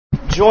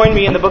join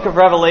me in the book of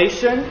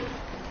Revelation,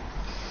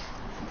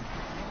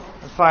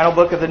 the final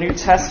book of the New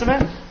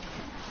Testament.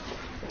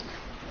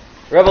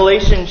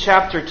 Revelation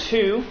chapter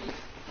 2.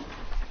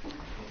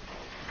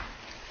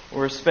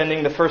 We're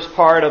spending the first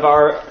part of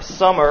our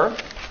summer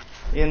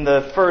in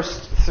the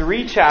first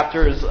 3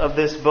 chapters of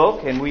this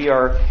book, and we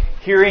are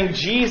hearing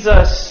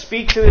Jesus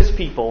speak to His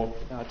people,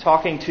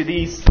 talking to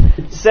these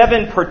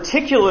 7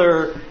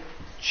 particular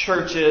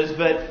churches,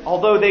 but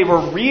although they were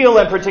real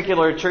and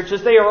particular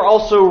churches, they are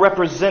also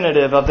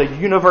representative of the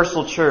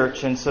universal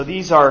church. And so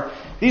these are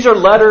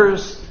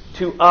letters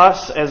to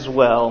us as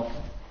well.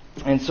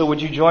 And so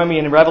would you join me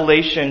in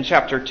Revelation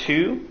chapter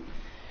 2?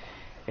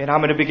 And I'm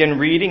going to begin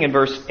reading in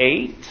verse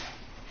 8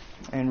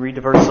 and read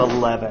to verse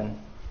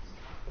 11.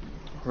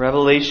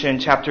 Revelation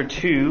chapter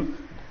 2,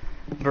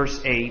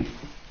 verse 8.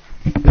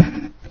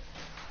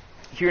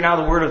 Hear now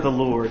the word of the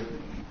Lord.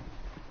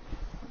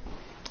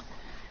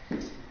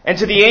 And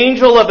to the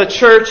angel of the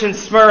church in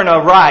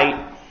Smyrna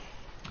write,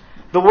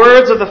 the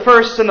words of the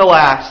first and the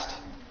last,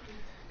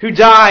 who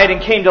died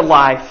and came to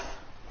life.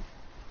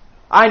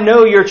 I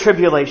know your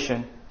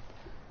tribulation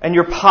and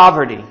your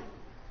poverty,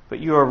 but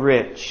you are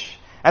rich.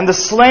 And the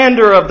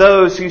slander of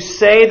those who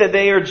say that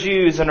they are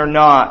Jews and are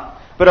not,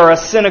 but are a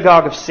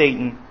synagogue of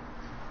Satan.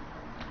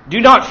 Do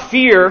not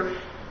fear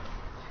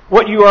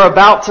what you are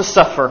about to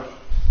suffer.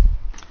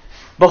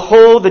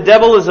 Behold, the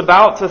devil is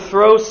about to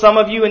throw some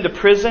of you into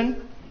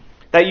prison,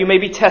 that you may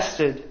be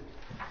tested.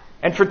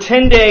 And for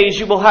 10 days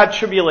you will have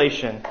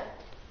tribulation.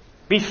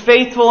 Be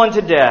faithful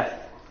unto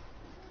death,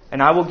 and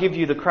I will give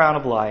you the crown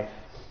of life.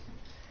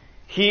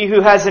 He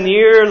who has an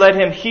ear, let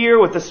him hear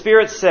what the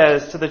Spirit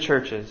says to the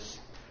churches.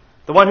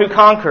 The one who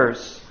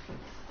conquers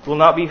will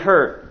not be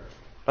hurt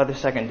by the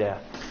second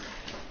death.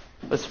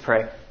 Let's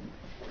pray.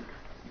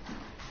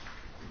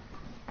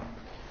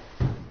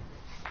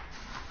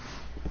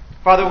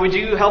 Father, would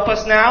you help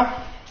us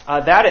now?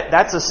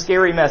 That's a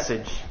scary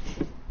message.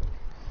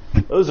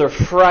 Those are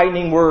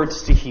frightening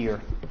words to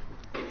hear.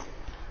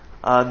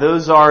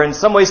 Those are in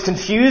some ways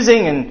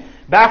confusing and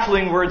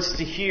baffling words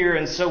to hear,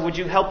 and so would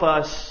you help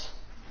us?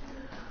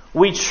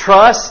 We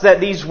trust that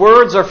these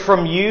words are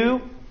from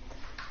you,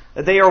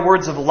 that they are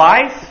words of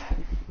life,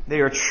 they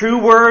are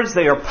true words,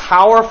 they are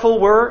powerful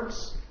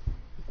words,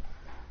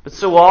 but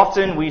so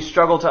often we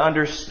struggle to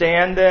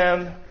understand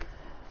them,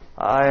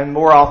 and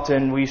more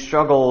often we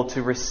struggle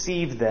to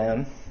receive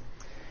them.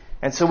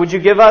 And so would you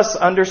give us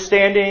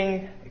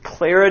understanding,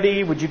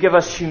 clarity? Would you give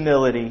us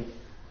humility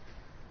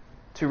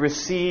to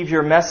receive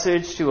your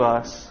message to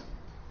us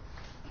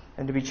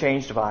and to be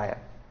changed by it?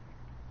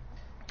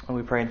 And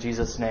we pray in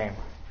Jesus' name.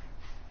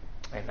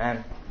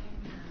 Amen.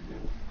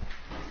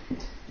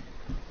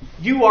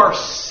 You are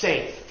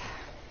safe.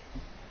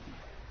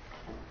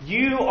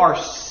 You are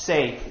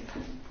safe.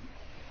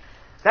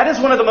 That is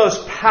one of the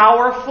most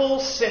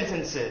powerful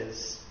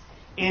sentences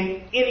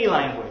in any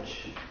language.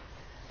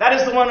 That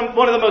is one of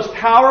the most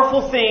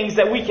powerful things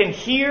that we can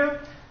hear.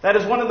 That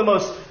is one of the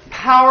most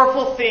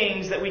powerful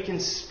things that we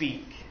can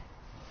speak.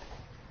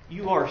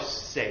 You are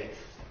safe.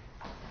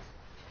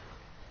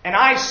 And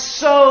I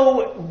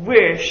so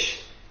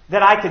wish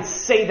that I could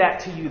say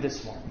that to you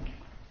this morning.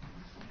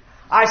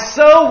 I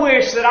so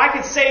wish that I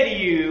could say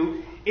to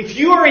you, if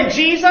you are in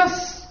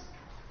Jesus,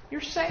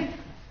 you're safe.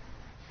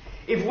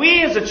 If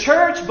we as a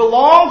church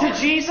belong to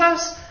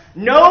Jesus,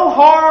 no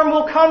harm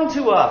will come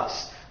to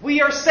us.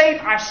 We are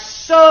safe. I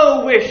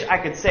so wish I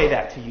could say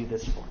that to you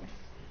this morning.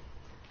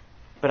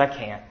 But I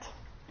can't.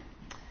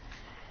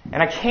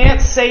 And I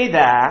can't say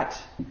that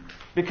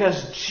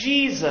because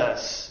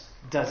Jesus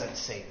doesn't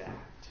say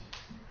that.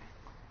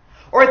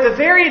 Or at the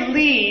very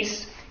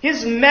least,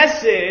 His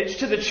message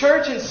to the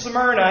church in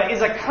Smyrna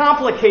is a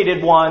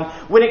complicated one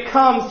when it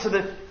comes to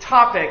the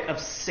topic of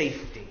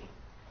safety.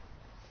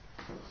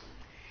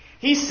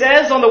 He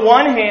says on the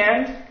one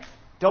hand,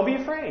 don't be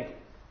afraid.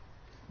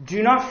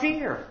 Do not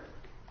fear.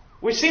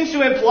 Which seems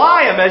to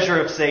imply a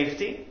measure of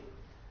safety.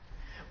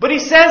 But he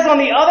says on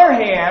the other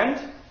hand,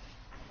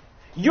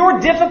 your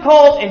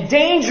difficult and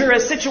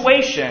dangerous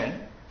situation,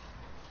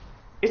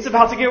 it's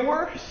about to get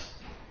worse.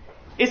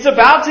 It's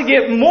about to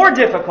get more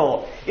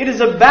difficult. It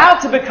is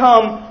about to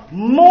become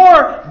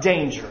more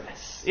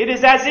dangerous. It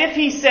is as if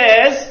he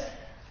says,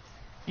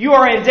 you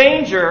are in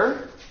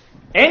danger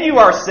and you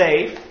are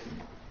safe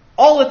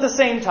all at the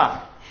same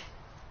time.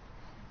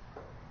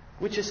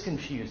 Which is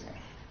confusing.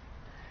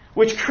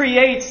 Which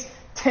creates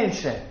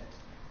tension.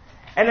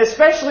 And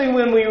especially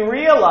when we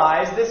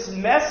realize this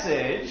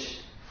message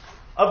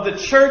of the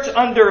church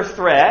under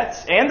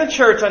threat and the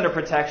church under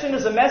protection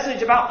is a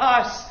message about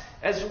us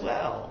as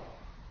well.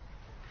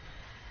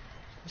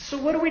 So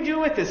what do we do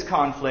with this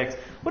conflict?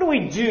 What do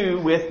we do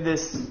with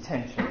this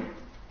tension?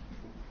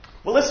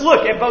 Well, let's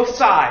look at both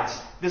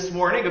sides this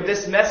morning of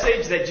this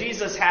message that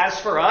Jesus has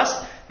for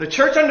us, the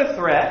church under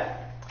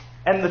threat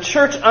and the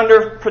church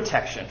under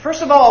protection.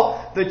 First of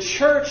all, the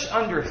church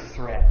under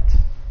threat.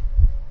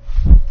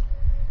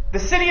 The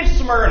city of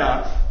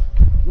Smyrna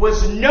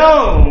was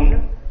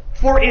known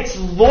for its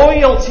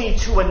loyalty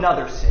to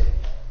another city.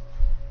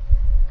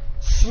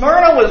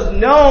 Smyrna was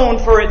known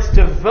for its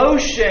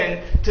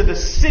devotion to the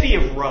city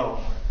of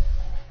Rome.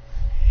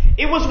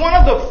 It was one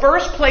of the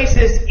first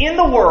places in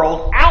the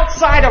world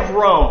outside of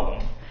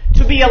Rome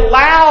to be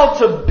allowed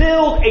to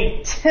build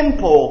a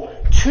temple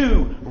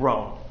to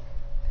Rome.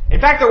 In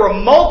fact, there were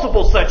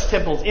multiple such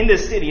temples in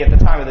this city at the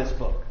time of this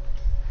book.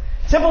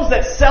 Temples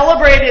that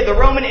celebrated the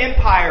Roman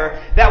Empire,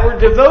 that were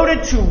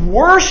devoted to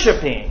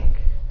worshiping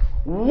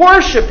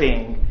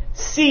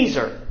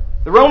Caesar,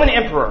 the Roman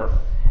emperor,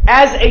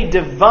 as a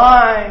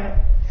divine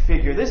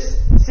figure.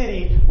 This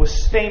city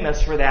was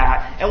famous for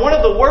that. And one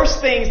of the worst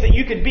things that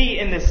you could be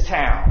in this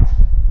town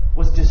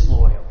was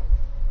disloyal,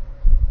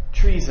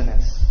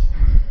 treasonous,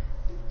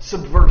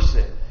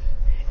 subversive,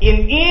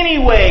 in any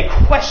way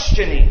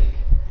questioning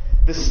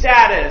the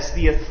status,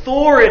 the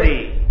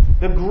authority,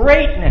 the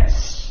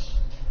greatness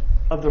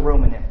of the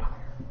Roman Empire.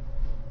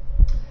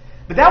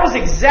 But that was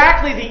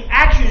exactly the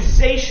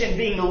accusation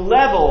being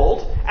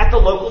leveled at the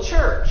local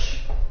church.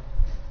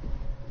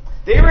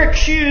 They were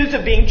accused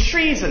of being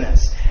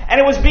treasonous. And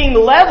it was being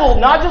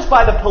leveled not just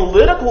by the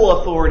political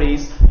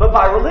authorities, but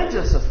by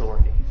religious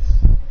authorities.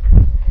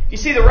 You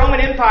see, the Roman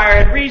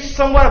Empire had reached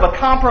somewhat of a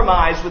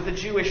compromise with the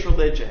Jewish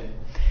religion.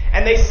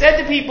 And they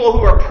said to people who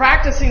were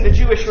practicing the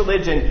Jewish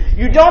religion,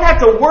 you don't have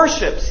to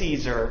worship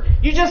Caesar,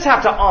 you just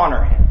have to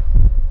honor him.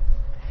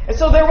 And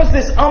so there was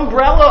this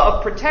umbrella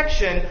of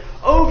protection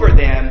over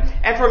them.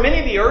 And for many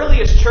of the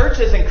earliest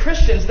churches and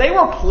Christians, they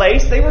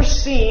were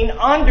seen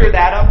under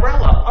that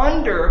umbrella,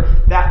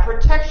 under that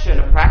protection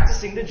of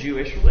practicing the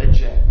Jewish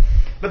religion.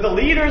 But the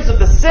leaders of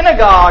the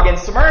synagogue in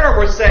Smyrna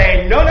were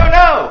saying,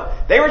 no.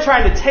 They were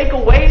trying to take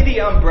away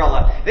the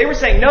umbrella. They were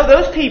saying, no,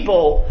 those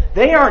people,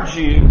 they aren't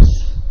Jews.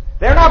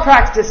 They're not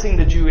practicing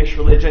the Jewish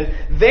religion.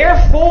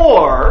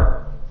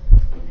 Therefore,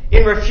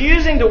 in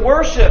refusing to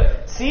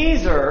worship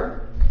Caesar,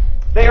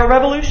 they are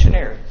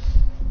revolutionaries.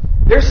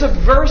 They're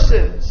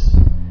subversives.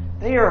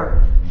 They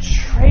are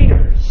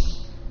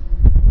traitors.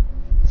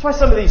 That's why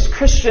some of these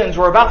Christians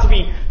were about to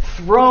be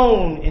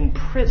thrown in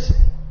prison.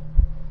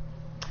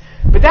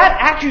 But that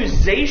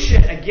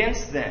accusation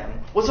against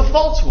them was a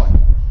false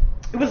one.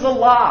 It was a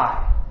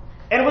lie.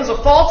 And it was a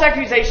false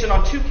accusation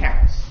on two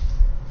counts.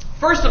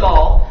 First of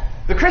all,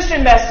 the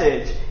Christian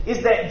message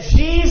is that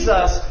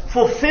Jesus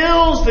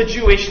fulfills the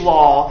Jewish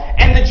law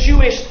and the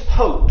Jewish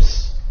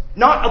hopes,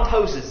 not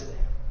opposes them.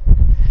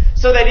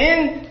 So that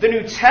in the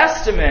New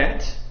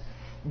Testament,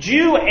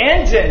 Jew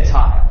and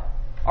Gentile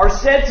are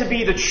said to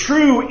be the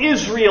true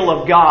Israel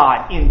of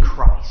God in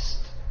Christ.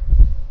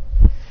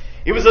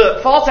 It was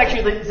a false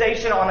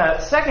accusation on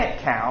a second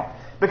count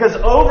because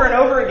over and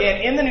over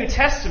again in the New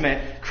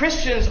Testament,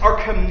 Christians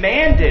are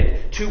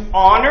commanded to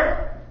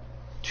honor,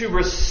 to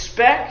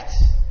respect,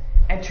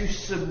 and to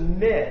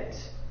submit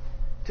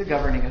to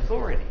governing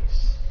authorities.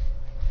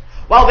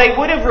 While they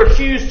would have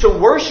refused to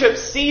worship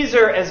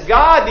Caesar as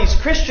God, these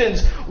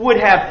Christians would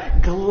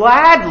have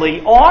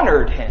gladly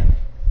honored him,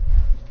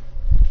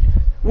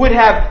 would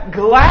have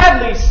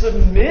gladly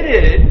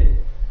submitted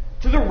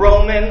to the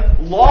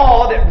Roman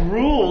law that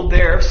ruled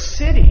their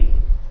city.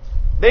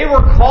 They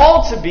were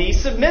called to be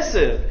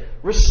submissive,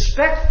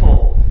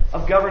 respectful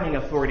of governing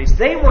authorities.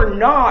 They were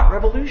not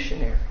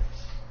revolutionaries.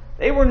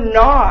 They were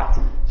not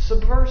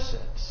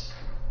subversives.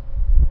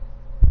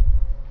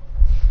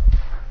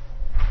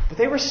 But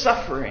they were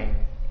suffering.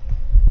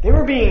 They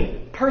were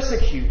being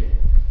persecuted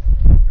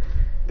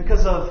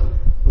because of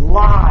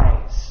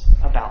lies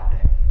about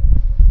them,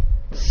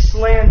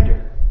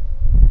 slander,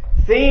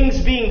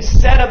 things being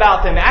said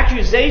about them,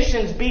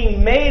 accusations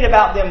being made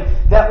about them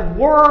that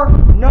were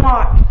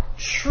not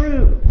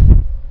true.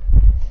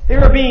 They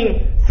were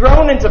being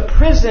thrown into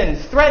prison,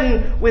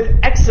 threatened with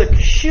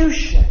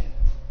execution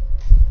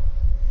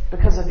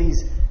because of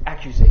these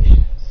accusations.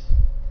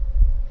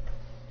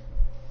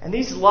 And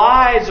these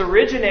lies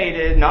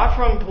originated not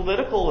from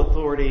political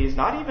authorities,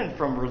 not even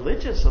from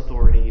religious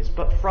authorities,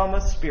 but from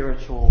a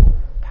spiritual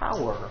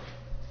power.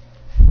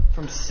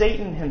 From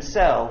Satan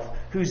himself,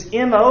 whose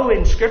MO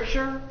in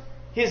Scripture,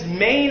 his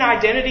main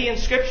identity in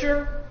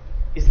Scripture,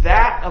 is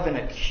that of an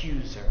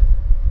accuser.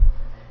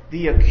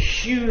 The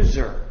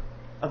accuser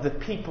of the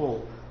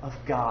people of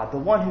God. The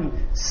one who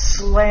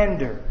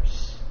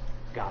slanders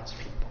God's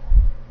people.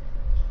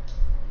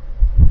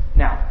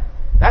 Now,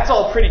 that's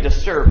all pretty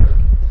disturbing.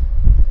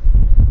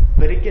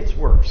 But it gets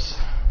worse.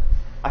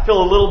 I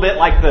feel a little bit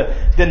like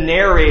the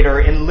narrator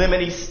in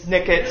Lemony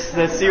Snicket's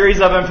The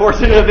Series of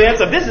Unfortunate Events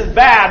of this is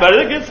bad, but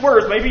it gets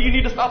worse. Maybe you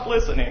need to stop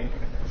listening.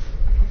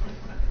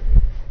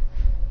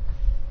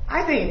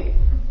 I think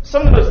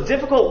some of the most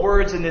difficult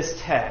words in this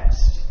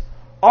text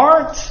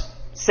aren't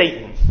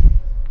Satan,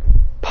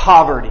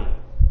 poverty,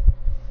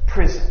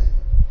 prison.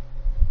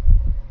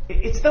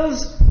 It's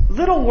those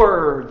little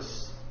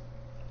words,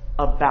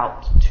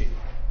 about to.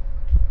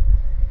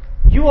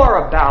 You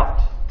are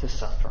about to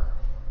suffer.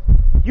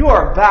 You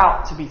are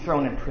about to be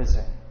thrown in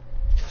prison.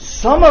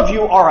 Some of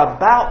you are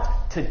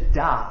about to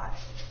die.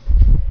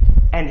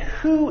 And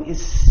who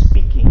is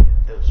speaking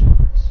those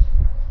words?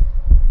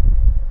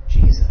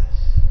 Jesus.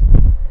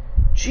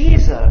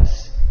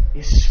 Jesus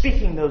is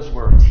speaking those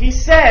words. He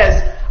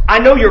says, I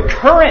know your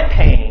current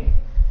pain,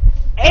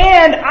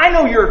 and I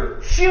know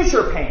your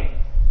future pain.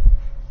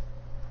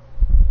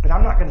 But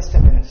I'm not going to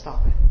step in and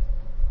stop it.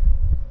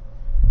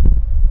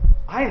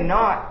 I am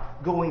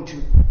not going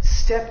to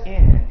step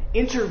in,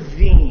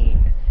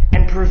 intervene,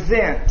 and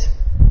prevent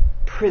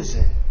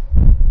prison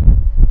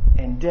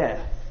and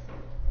death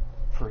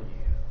for you.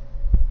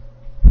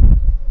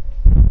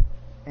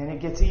 And it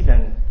gets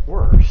even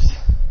worse.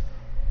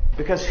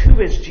 Because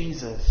who is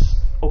Jesus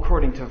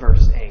according to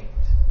verse 8?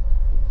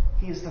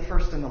 He is the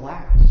first and the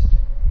last.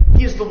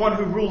 He is the one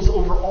who rules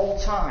over all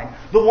time.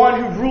 The one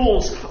who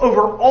rules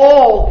over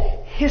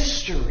all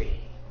history.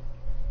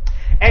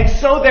 And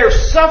so their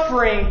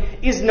suffering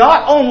is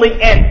not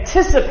only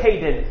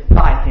anticipated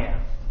by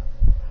Him,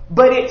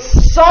 but it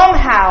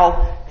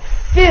somehow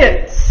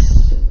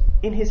fits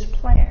in His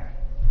plan.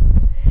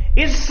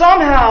 It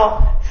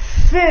somehow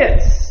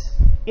fits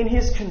in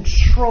His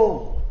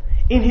control,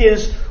 in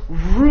His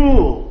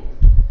rule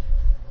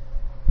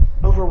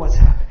over what's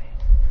happening.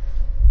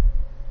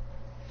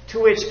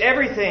 To which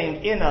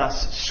everything in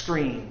us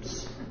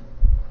screams,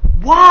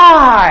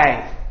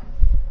 why?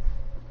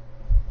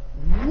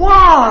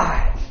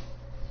 Why?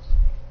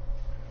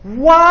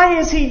 Why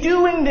is He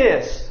doing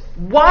this?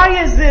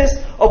 Why is this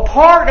a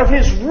part of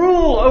His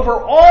rule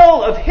over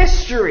all of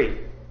history?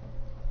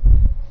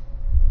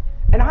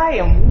 And I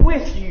am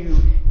with you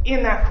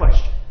in that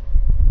question.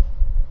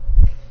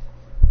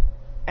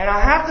 And I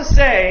have to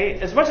say,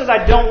 as much as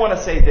I don't want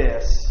to say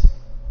this,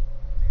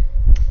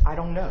 I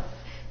don't know.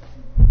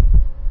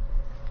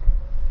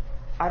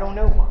 I don't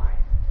know why.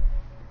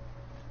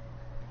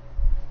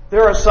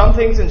 There are some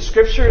things in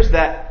Scriptures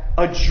that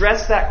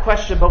address that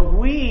question, but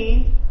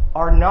we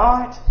are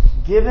not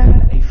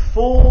given a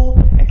full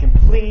and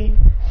complete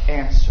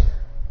answer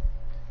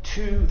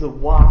to the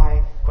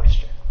why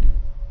question.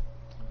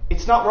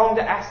 It's not wrong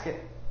to ask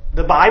it.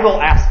 The Bible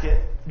asks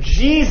it.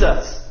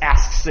 Jesus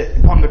asks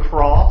it on the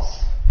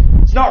cross.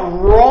 It's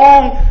not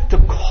wrong to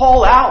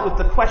call out with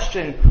the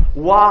question,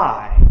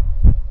 why?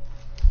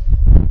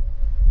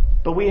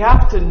 But we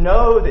have to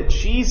know that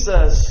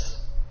Jesus,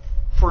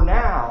 for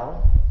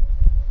now,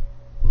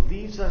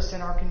 leaves us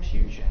in our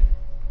confusion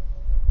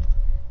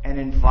and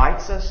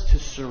invites us to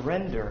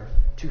surrender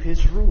to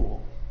His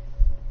rule.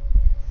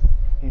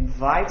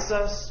 Invites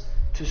us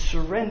to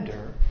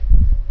surrender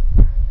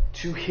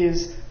to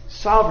His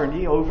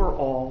sovereignty over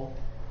all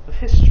of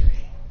history.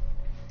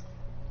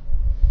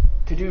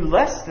 To do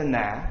less than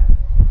that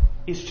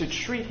is to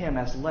treat Him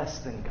as less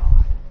than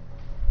God.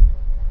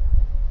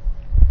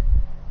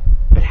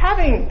 But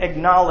having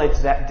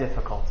acknowledged that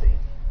difficulty,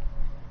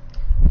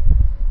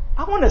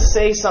 I want to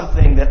say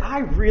something that I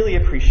really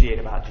appreciate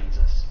about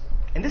Jesus.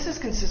 And this is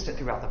consistent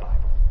throughout the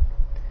Bible.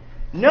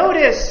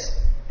 Notice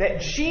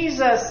that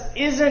Jesus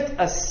isn't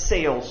a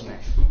salesman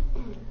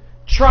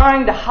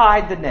trying to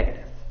hide the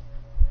negative,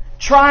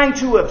 trying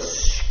to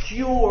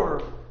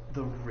obscure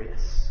the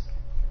risk.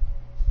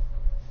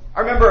 I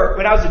remember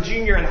when I was a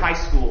junior in high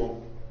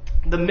school,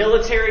 the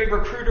military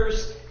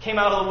recruiters came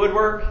out of the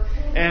woodwork,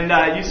 and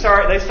they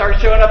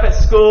started showing up at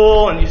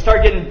school, and you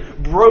start getting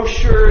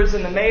brochures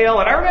in the mail.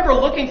 And I remember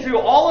looking through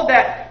all of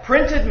that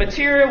printed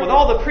material with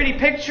all the pretty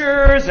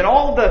pictures and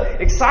all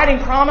the exciting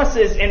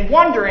promises and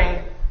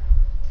wondering,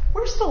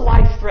 where's the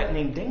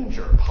life-threatening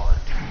danger part?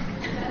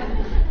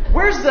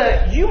 Where's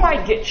the you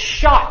might get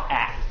shot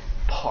at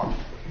part?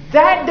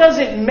 That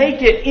doesn't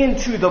make it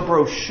into the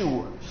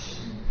brochures.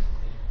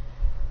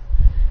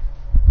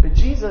 But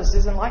Jesus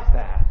isn't like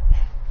that.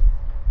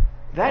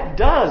 That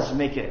does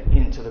make it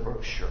into the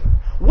brochure.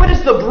 What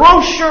is the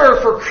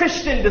brochure for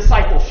Christian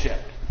discipleship?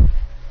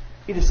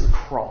 It is the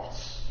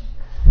cross.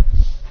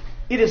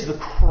 It is the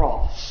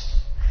cross.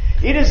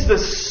 It is the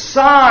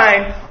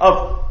sign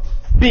of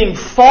being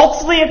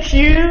falsely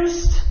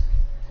accused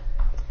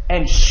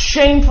and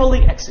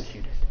shamefully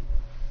executed.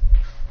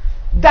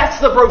 That's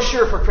the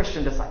brochure for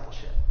Christian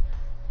discipleship.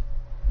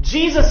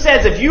 Jesus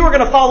says if you are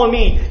going to follow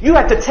me, you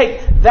have to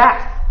take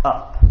that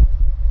up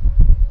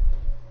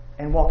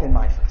and walk in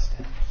my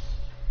footsteps.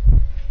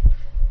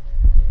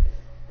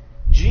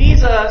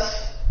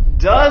 Jesus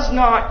does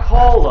not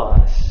call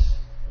us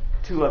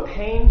to a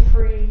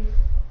pain-free,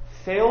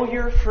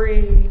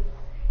 failure-free,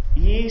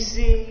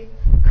 easy,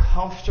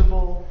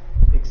 comfortable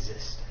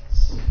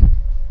existence.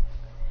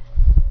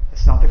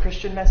 That's not the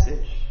Christian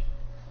message.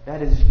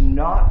 That is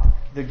not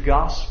the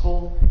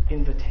gospel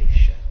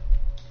invitation.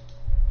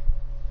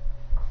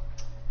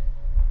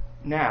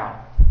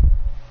 Now,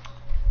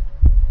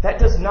 that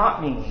does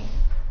not mean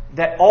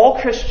that all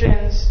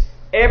Christians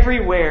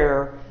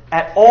everywhere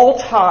at all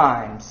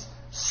times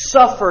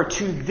suffer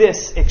to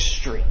this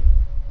extreme.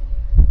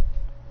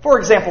 For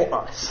example,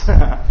 us.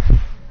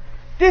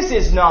 This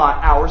is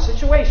not our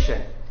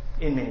situation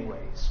in many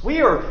ways.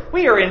 We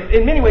are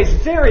in many ways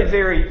very,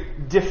 very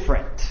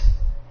different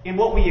in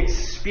what we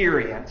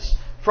experience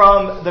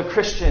from the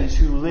Christians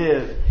who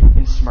live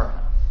in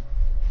Smyrna.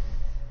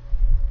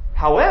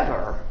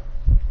 However,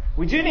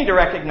 we do need to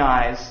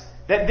recognize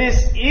that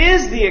this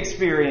is the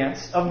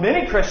experience of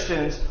many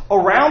Christians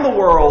around the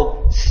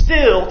world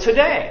still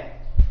today.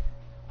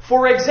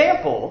 For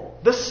example,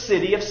 the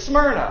city of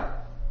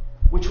Smyrna,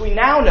 which we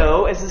now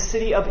know as the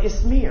city of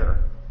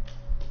Izmir,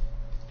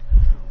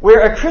 where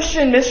a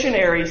Christian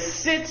missionary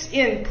sits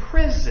in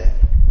prison,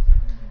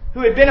 who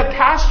had been a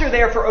pastor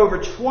there for over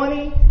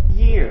 20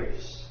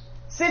 years,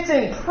 sits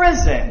in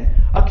prison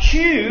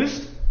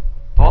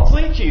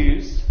falsely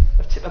accused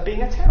of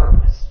being a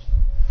terrorist.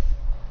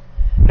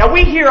 Now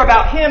we hear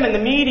about him in the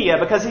media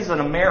because he's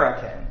an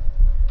American.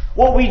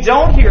 What we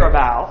don't hear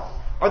about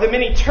are the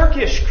many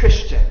Turkish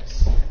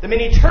Christians, the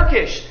many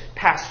Turkish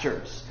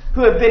pastors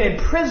who have been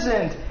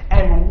imprisoned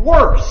and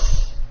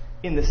worse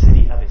in the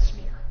city of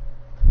Izmir,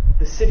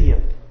 the city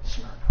of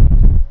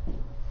Smyrna.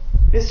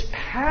 This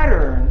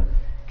pattern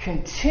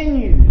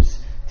continues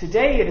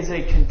today. It is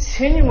a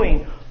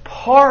continuing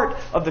part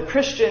of the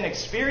Christian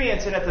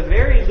experience, and at the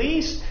very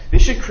least,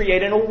 this should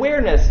create an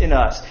awareness in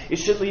us. It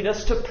should lead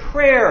us to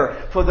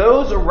prayer for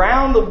those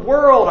around the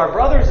world, our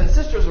brothers and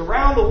sisters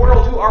around the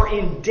world who are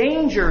in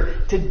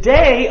danger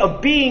today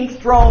of being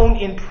thrown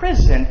in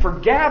prison for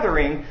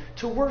gathering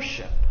to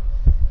worship.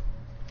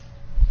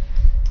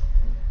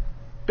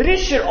 But it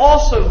should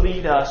also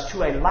lead us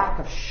to a lack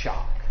of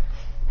shock.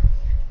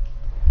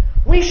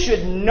 We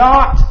should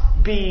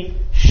not be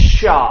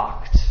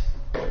shocked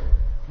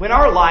when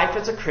our life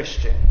as a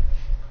Christian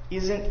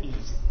isn't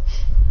easy,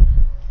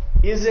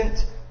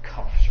 isn't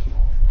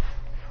comfortable.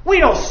 We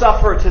don't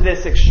suffer to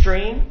this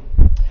extreme,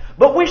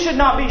 but we should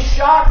not be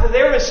shocked that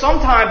there is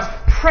sometimes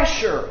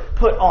pressure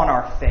put on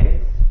our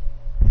faith,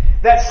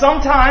 that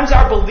sometimes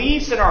our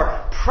beliefs and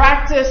our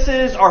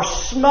practices are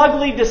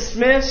smugly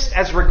dismissed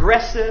as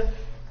regressive,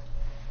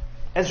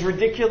 as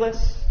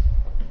ridiculous.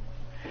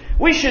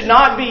 We should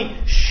not be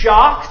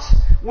shocked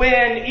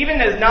when,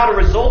 even as not a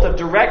result of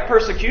direct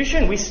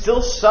persecution, we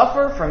still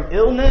suffer from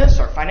illness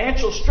or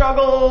financial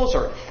struggles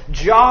or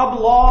job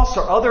loss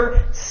or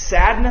other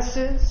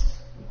sadnesses.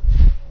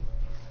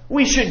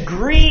 We should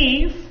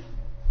grieve,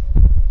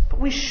 but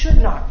we should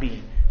not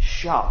be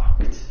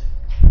shocked.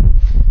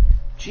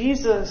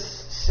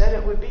 Jesus said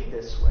it would be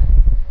this way.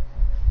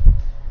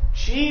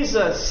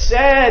 Jesus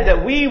said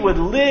that we would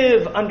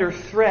live under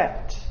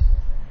threat.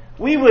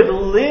 We would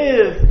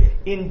live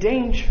in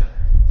danger.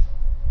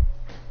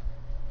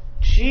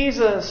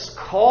 Jesus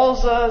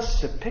calls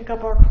us to pick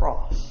up our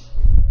cross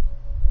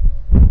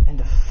and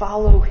to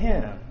follow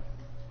Him,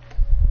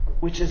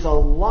 which is a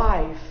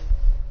life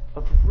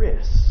of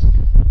risk,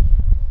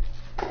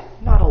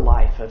 not a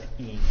life of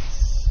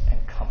ease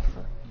and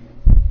comfort.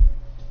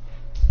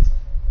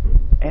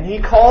 And He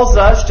calls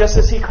us, just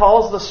as He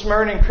calls the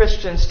Smyrna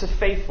Christians, to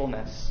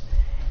faithfulness.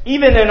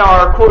 Even in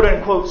our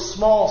quote-unquote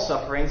small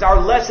sufferings,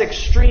 our less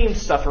extreme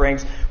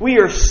sufferings, we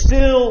are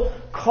still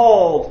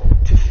called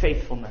to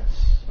faithfulness.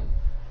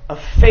 A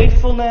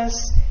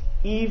faithfulness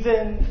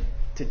even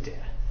to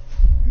death.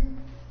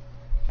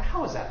 Now,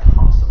 how is that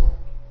possible?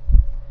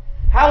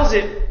 How is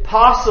it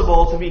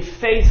possible to be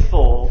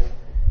faithful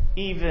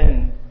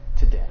even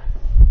to death?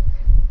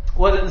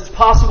 Well, it's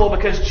possible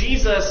because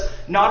Jesus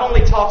not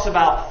only talks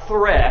about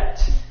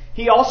threat,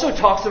 He also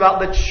talks about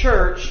the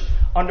church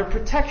under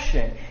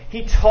protection.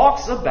 He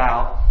talks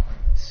about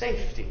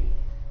safety.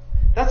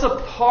 That's a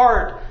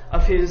part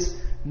of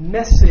His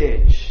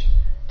message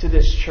to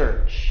this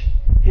church.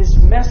 His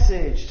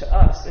message to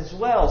us as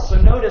well. So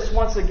notice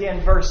once again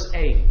verse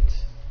 8.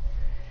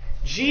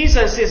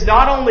 Jesus is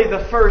not only the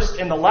first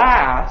and the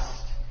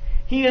last,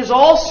 He is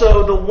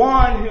also the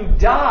one who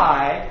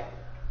died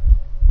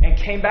and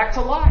came back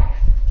to life.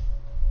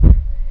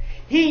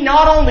 He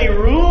not only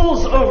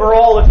rules over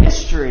all of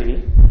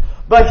history,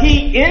 but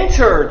He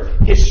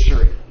entered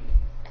history.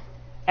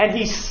 And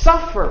He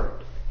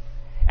suffered.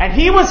 And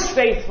He was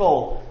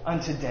faithful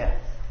unto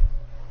death.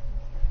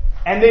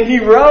 And then He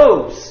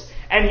rose.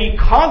 And He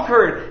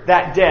conquered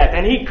that death.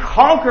 And He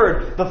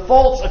conquered the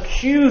false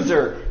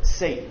accuser,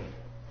 Satan.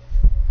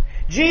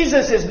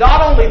 Jesus is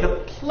not only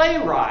the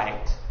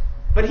playwright,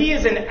 but He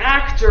is an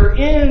actor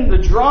in the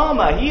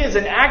drama. He is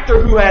an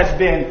actor who has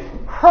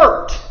been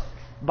hurt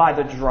by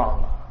the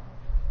drama.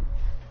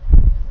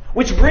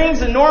 Which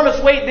brings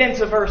enormous weight then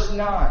to verse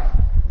 9.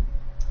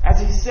 As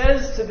He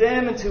says to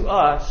them and to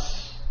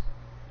us,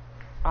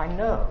 I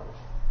know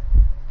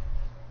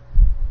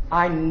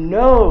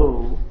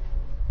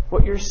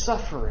what you're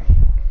suffering.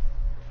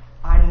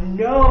 I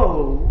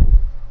know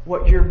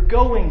what you're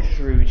going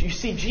through. You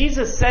see,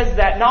 Jesus says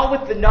that not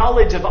with the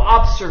knowledge of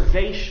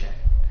observation,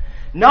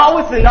 not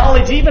with the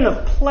knowledge even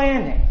of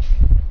planning,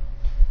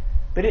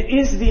 but it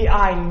is the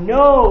I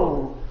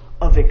know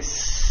of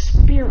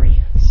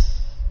experience.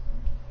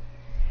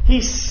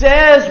 He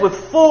says with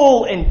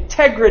full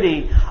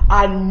integrity,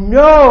 I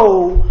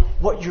know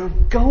what you're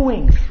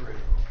going through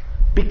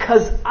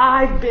because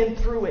I've been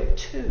through it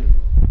too.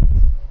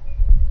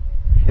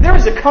 And there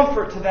is a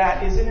comfort to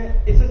that, isn't it?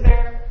 Isn't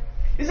there?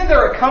 Isn't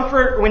there a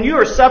comfort when you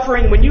are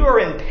suffering, when you are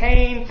in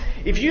pain,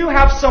 if you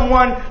have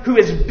someone who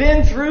has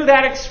been through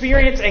that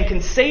experience and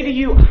can say to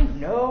you, I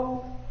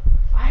know,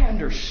 I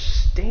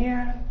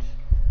understand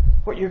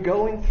what you're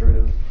going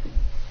through?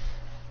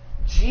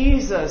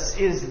 Jesus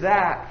is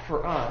that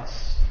for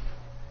us.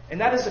 And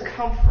that is a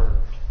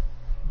comfort.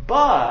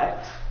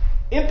 But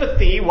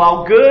empathy,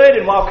 while good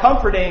and while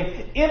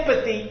comforting,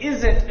 empathy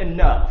isn't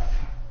enough.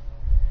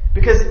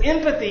 Because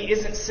empathy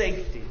isn't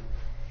safety.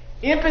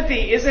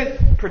 Empathy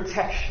isn't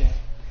protection.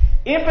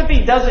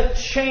 Empathy doesn't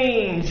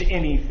change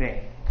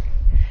anything.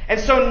 And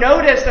so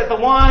notice that the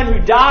one who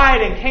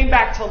died and came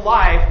back to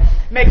life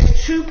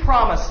makes two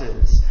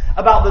promises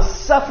about the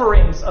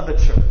sufferings of the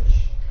church.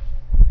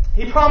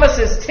 He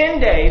promises 10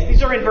 days.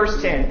 These are in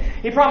verse 10.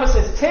 He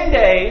promises 10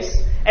 days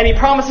and he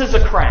promises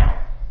a crown.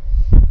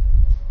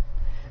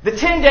 The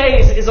 10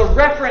 days is a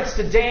reference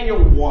to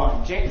Daniel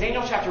 1.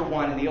 Daniel chapter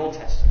 1 in the Old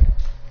Testament.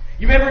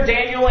 You remember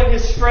Daniel and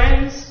his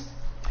friends?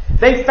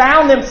 They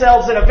found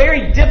themselves in a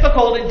very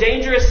difficult and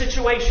dangerous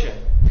situation.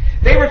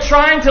 They were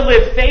trying to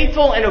live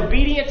faithful and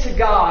obedient to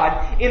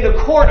God in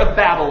the court of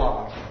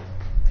Babylon,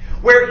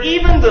 where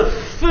even the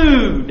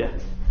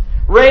food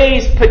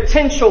raised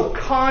potential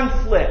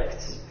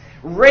conflict,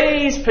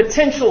 raised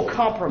potential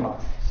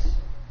compromise.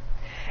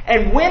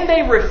 And when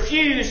they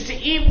refused to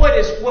eat what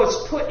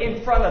was put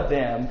in front of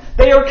them,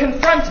 they are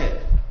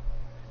confronted.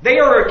 They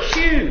are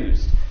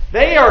accused.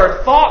 They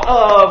are thought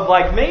of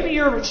like, maybe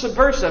you're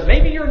subversive.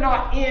 Maybe you're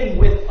not in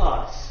with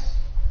us.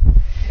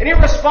 And in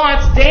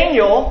response,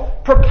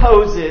 Daniel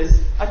proposes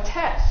a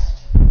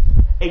test.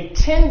 A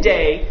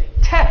 10-day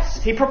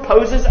test. He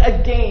proposes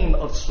a game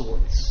of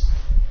sorts.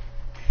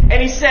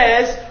 And he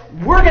says,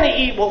 we're going to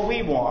eat what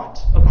we want,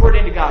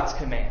 according to God's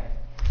command.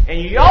 And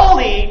y'all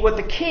eat what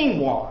the king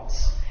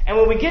wants. And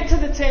when we get to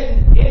the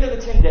end of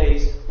the 10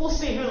 days, we'll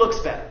see who looks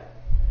better.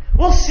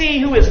 We'll see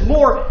who is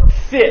more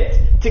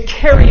fit to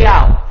carry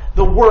out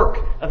the work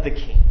of the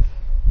king.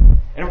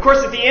 And of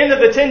course, at the end of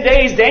the 10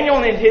 days, Daniel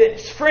and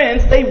his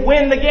friends, they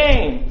win the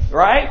game,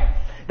 right?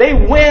 They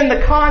win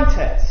the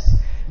contest.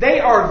 They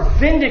are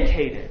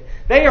vindicated.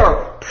 They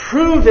are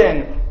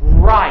proven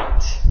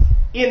right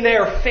in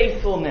their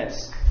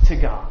faithfulness to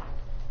God.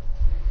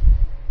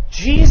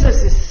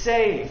 Jesus is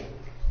saying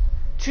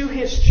to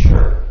His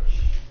church,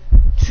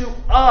 to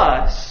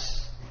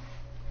us,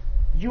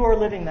 you are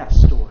living that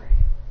story.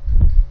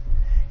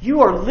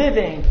 You are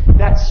living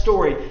that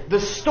story. The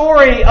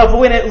story of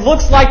when it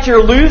looks like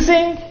you're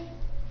losing,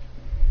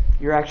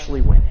 you're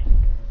actually winning.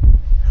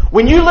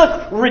 When you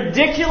look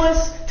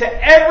ridiculous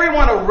to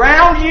everyone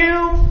around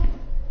you,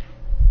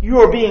 you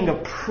are being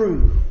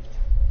approved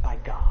by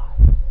God.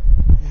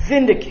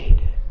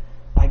 Vindicated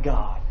by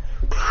God.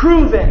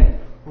 Proven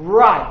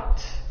right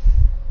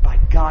by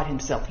God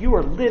Himself. You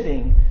are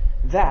living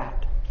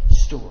that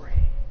story.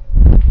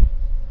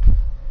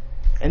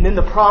 And then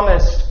the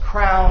promised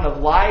crown of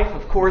life,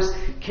 of course,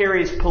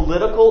 carries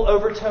political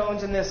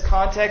overtones in this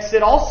context.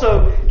 It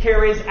also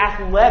carries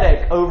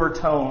athletic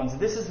overtones.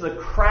 This is the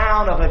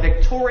crown of a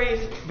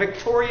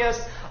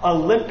victorious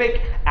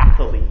Olympic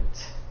athlete.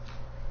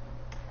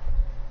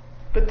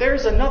 But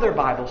there's another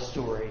Bible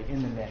story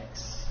in the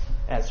mix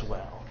as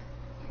well.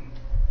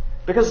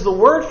 Because the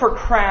word for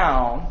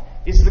crown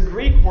is the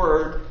Greek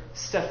word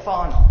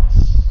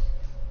Stephanos.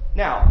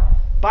 Now,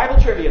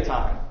 Bible trivia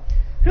time.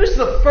 Who's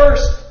the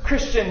first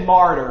Christian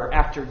martyr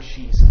after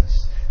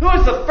Jesus? Who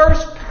is the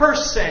first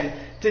person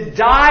to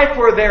die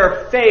for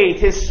their faith?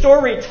 His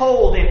story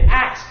told in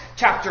Acts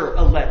chapter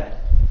 11.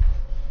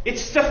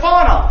 It's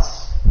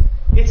Stephanos.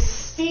 It's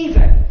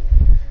Stephen,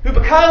 who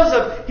because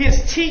of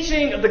his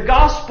teaching of the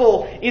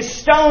gospel is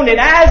stoned, and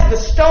as the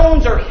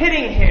stones are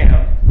hitting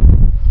him,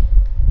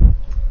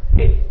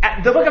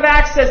 the book of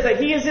Acts says that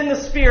he is in the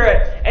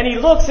Spirit and he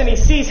looks and he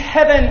sees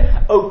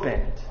heaven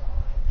opened.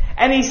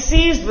 And he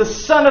sees the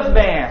Son of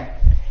Man.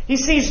 He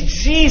sees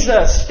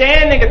Jesus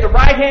standing at the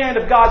right hand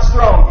of God's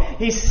throne.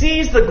 He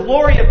sees the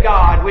glory of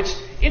God, which,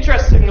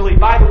 interestingly,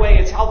 by the way,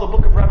 is how the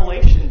book of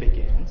Revelation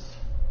begins.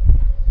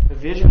 The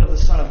vision of the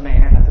Son of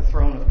Man at the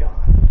throne of God.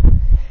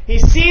 He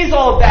sees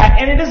all of that,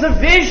 and it is a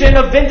vision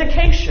of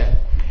vindication.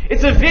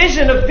 It's a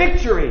vision of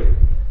victory.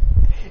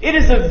 It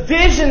is a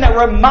vision that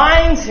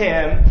reminds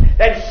him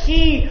that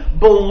he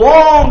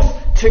belongs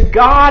to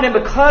God, and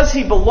because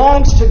he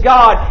belongs to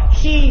God,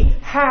 he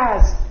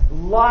has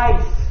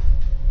life.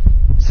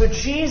 So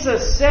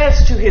Jesus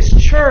says to His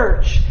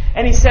church,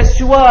 and He says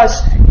to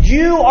us,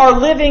 you are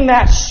living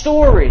that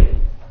story.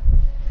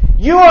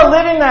 You are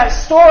living that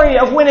story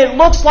of when it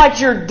looks like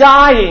you're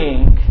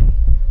dying,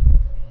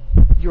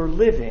 you're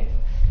living.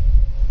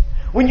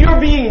 When you're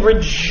being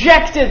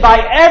rejected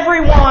by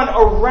everyone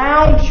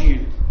around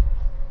you,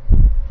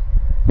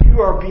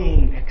 you are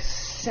being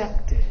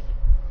accepted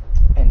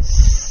and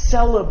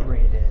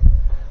celebrated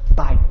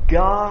by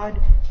God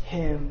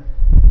Himself.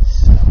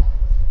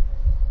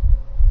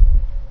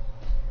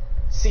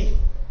 See,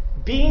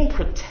 being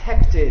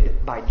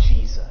protected by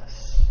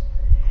Jesus,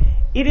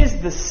 it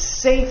is the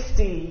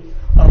safety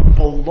of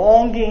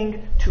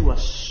belonging to a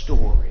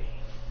story.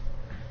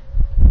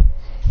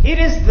 It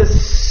is the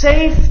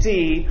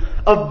safety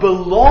of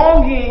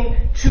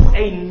belonging to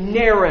a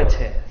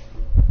narrative.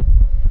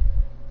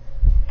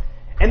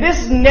 And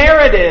this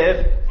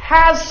narrative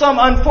has some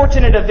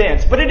unfortunate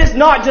events, but it is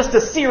not just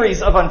a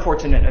series of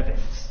unfortunate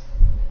events.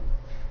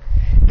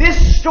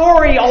 This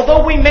story,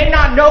 although we may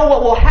not know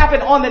what will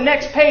happen on the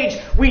next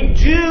page, we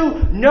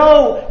do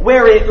know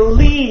where it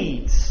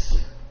leads.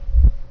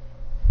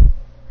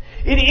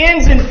 It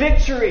ends in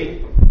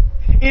victory.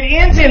 It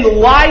ends in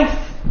life.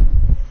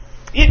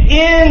 It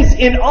ends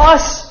in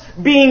us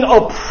being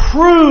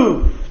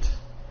approved,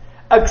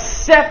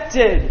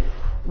 accepted,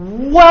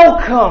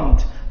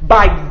 welcomed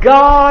by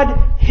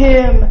God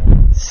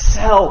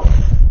Himself.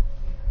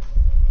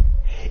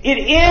 It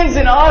ends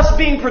in us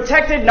being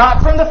protected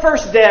not from the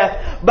first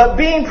death, but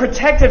being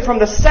protected from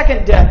the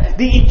second death,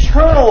 the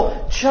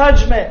eternal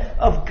judgment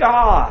of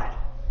God.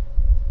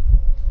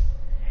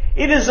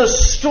 It is a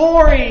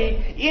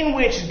story in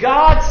which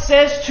God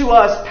says to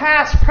us,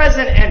 past,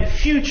 present, and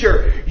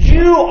future,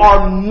 you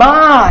are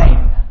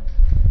mine,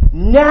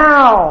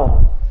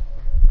 now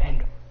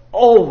and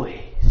always.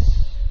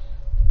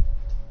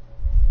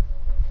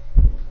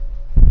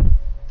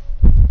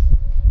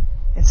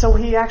 And so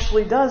He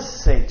actually does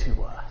say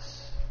to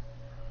us,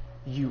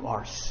 you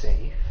are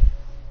safe.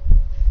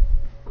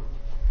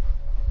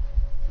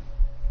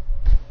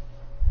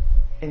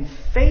 And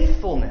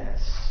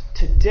faithfulness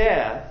to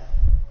death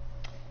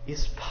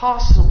is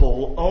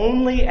possible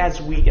only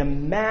as we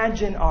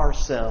imagine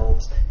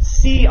ourselves,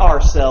 see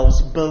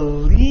ourselves,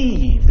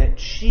 believe that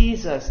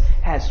Jesus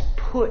has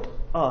put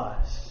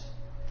us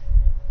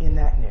in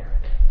that narrative.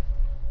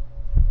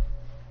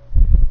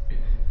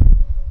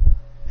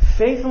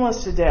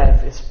 Faithfulness to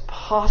death is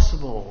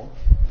possible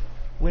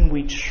when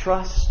we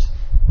trust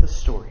the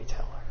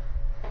storyteller.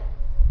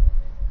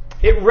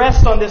 It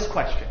rests on this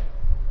question.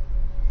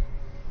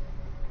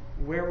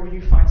 Where will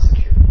you find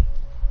security?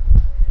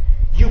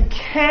 You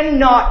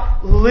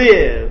cannot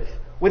live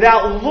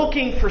without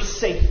looking for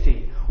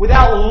safety,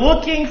 without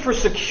looking for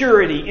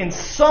security in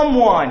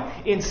someone,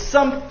 in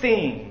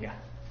something.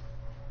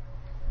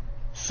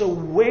 So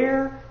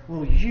where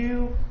will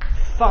you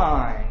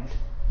find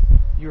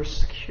your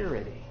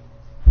security?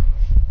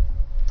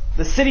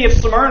 The city of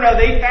Smyrna,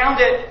 they found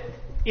it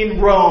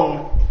in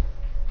Rome.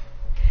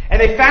 And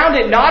they found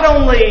it not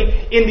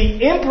only in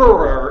the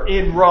emperor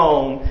in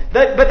Rome,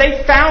 but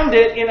they found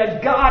it in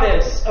a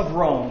goddess of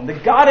Rome. The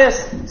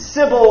goddess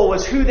Sybil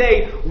was who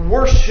they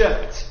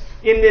worshipped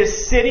in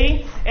this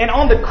city. And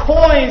on the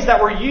coins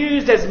that were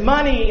used as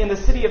money in the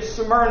city of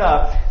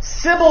Smyrna,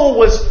 Sybil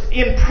was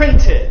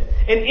imprinted.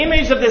 An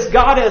image of this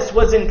goddess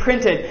was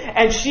imprinted.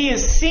 And she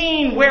is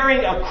seen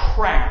wearing a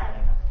crown.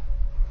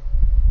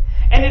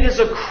 And it is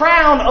a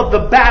crown of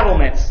the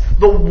battlements,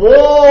 the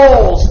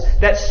walls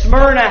that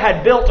Smyrna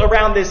had built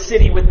around this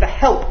city with the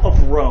help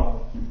of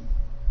Rome.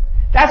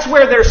 That's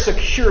where their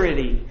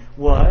security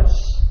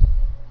was.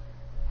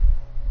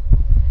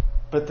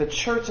 But the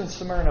church in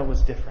Smyrna was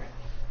different.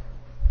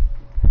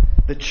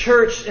 The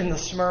church in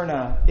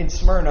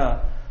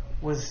Smyrna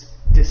was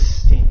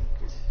distinct.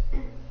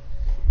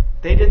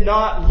 They did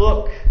not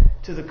look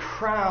to the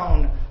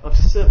crown of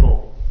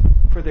Sybil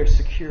for their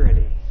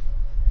security.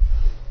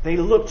 They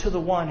looked to the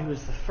one who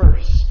is the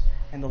first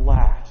and the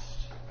last,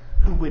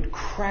 who would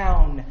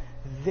crown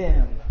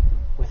them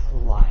with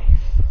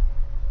life.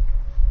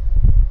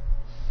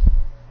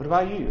 What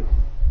about you?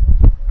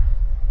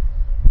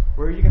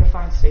 Where are you going to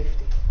find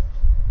safety?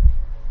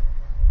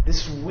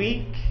 This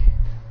week,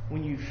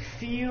 when you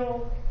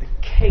feel the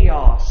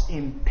chaos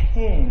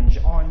impinge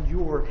on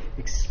your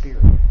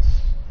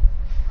experience,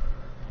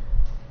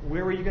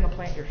 where are you going to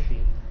plant your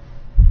feet?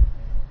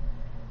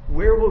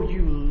 Where will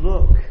you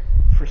look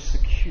for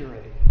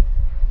security?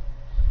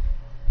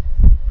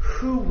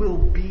 Who will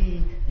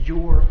be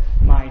your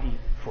mighty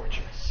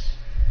fortress?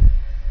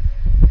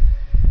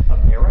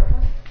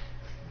 America?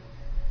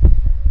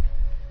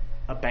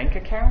 A bank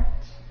account?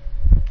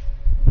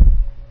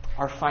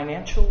 Our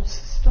financial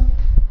system?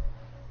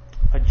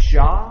 A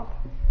job?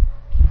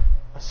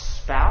 A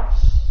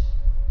spouse?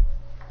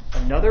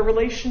 Another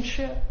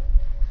relationship?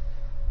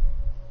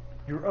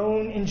 Your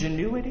own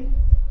ingenuity?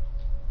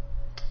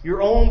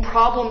 Your own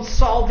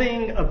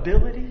problem-solving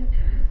ability?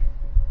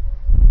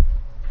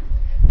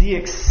 The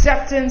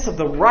acceptance of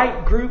the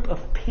right group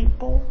of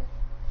people?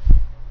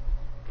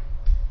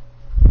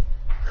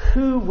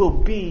 Who will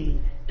be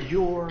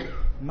your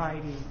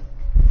mighty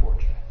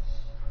fortress?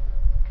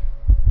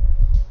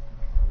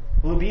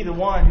 Will it be the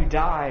one who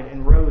died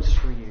and rose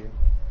for you?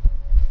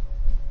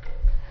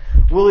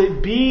 Will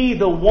it be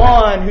the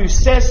one who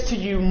says to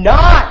you,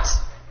 not,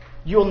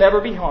 you'll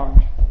never be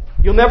harmed,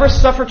 you'll never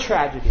suffer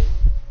tragedy,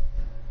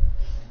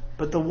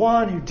 but the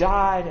one who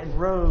died and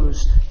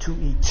rose to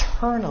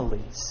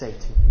eternally say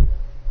to you,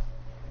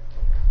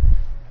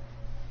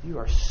 you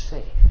are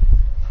safe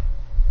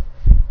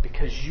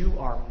because you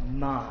are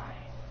mine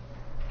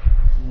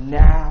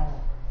now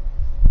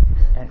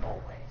and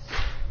always.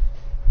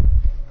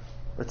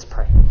 Let's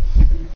pray.